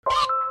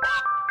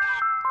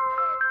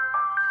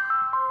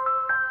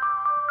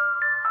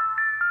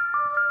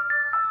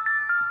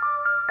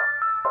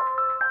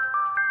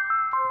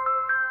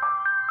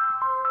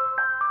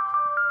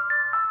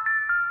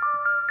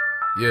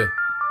Yeah.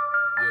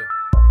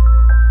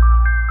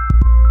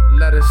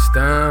 Let us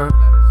down,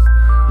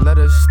 let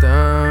us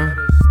down,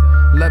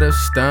 let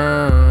us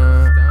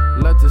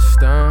down, let us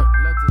down,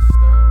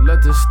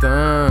 let us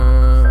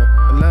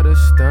down, let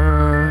us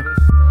down,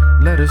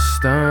 let us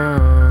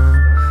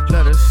down,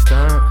 let us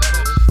down.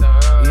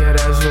 Yeah,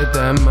 that's what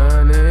that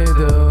money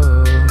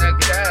do.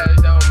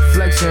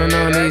 Flexing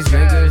on these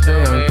niggas,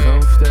 they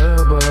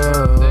uncomfortable.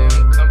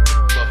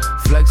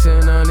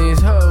 Flexing on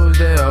these hoes,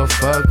 they all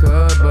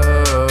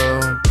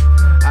fuckable.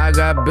 I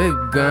got big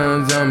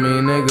guns on me,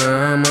 nigga,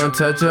 I'm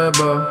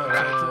untouchable.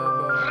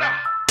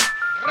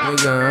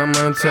 Nigga, I'm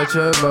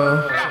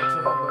untouchable.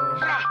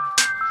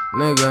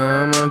 Nigga,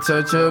 I'm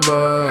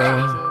untouchable.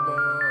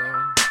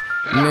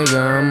 Nigga,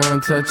 I'm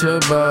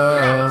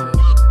untouchable.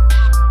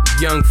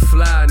 Young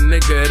fly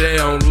nigga, they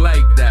don't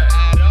like that.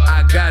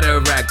 I got a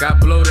rack, I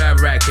blow that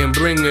rack and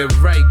bring it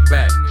right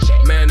back.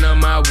 Man, on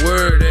my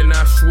word, and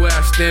I swear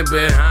I stand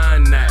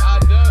behind that.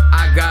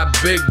 I got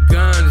big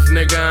guns,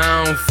 nigga,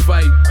 I don't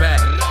fight back.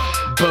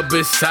 But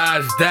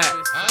besides that,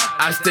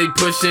 I stay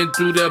pushing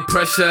through the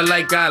pressure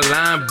like I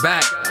line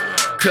back.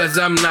 Cause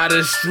I'm not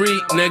a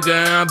street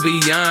nigga, I'm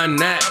beyond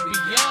that.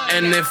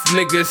 And if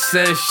niggas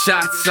send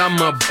shots,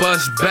 I'ma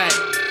bust back.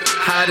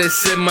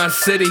 Hottest in my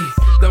city,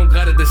 don't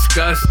gotta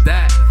discuss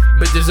that.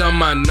 Bitches on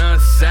my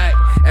nutsack,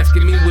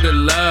 asking me where the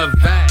love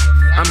at.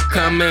 I'm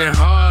coming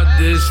hard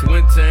this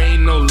winter,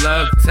 ain't no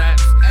love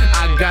tax.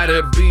 I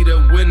gotta be the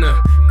winner,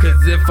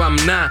 cause if I'm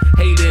not,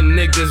 hating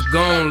niggas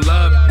gon'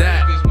 love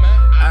that.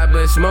 I've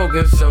been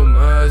smoking so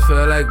much,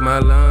 feel like my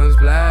lungs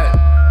black.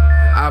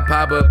 I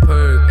pop a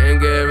perk and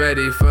get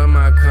ready for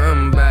my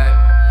comeback.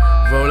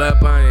 Roll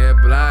up on your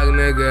block,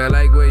 nigga,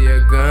 like where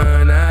your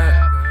gun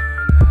at?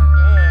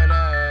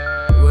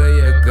 Where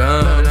your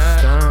gun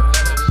at?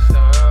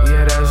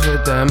 Yeah, that's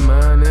what that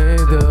money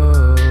do.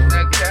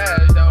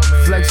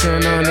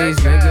 Flexing on these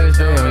niggas,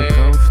 they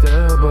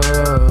uncomfortable.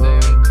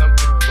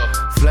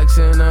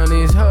 Flexing on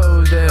these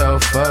hoes, they all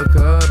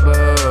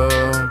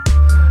fuckable.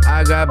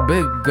 I got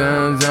big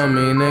guns on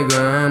me, nigga,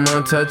 I'm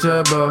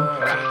untouchable.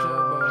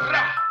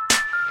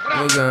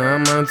 Nigga,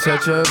 I'm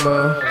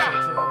untouchable.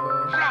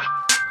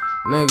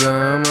 Nigga,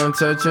 I'm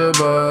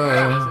untouchable.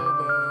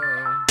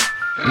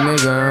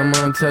 Nigga, I'm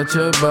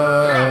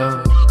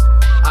untouchable.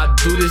 I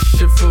do this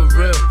shit for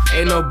real,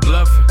 ain't no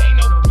bluffing.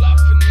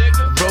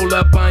 Roll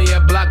up on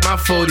your block, my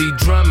 40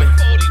 drumming.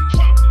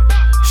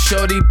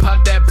 Shorty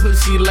pop that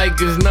pussy like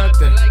it's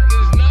nothing.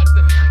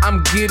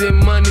 I'm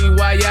getting money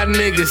while y'all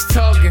niggas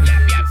talking.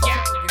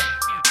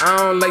 I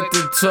don't like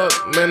to talk,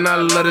 man, I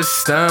love to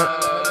stomp.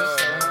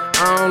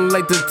 I don't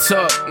like to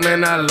talk,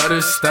 man, I love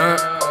to stomp.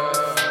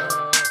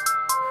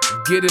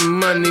 Getting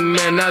money,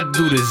 man, I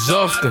do this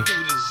often.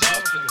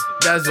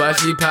 That's why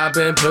she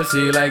poppin'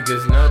 pussy like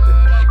it's nothing.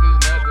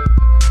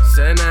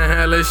 Sending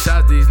hella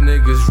shots, these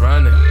niggas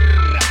running.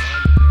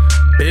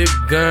 Big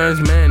guns,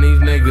 man, these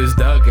niggas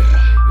ducking.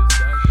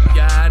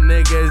 Y'all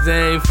niggas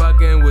ain't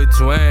fucking with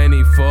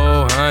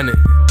 2400.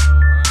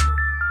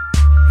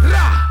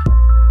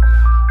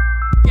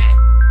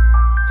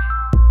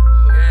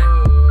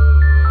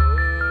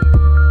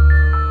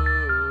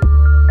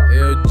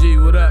 LG,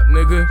 what up,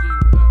 nigga?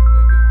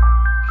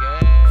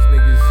 These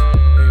niggas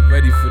ain't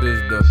ready for this,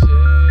 though.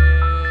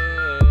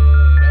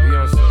 We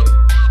on some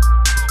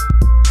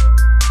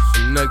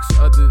next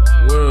other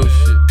world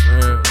shit,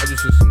 man. I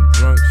just heard some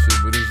drunk shit,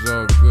 but it's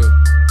all good.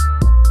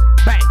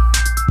 Bang!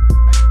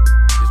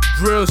 It's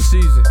drill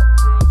season.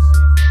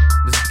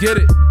 Let's get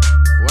it.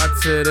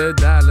 Watch to the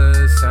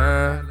dollar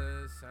sign.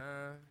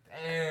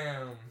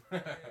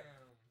 Damn.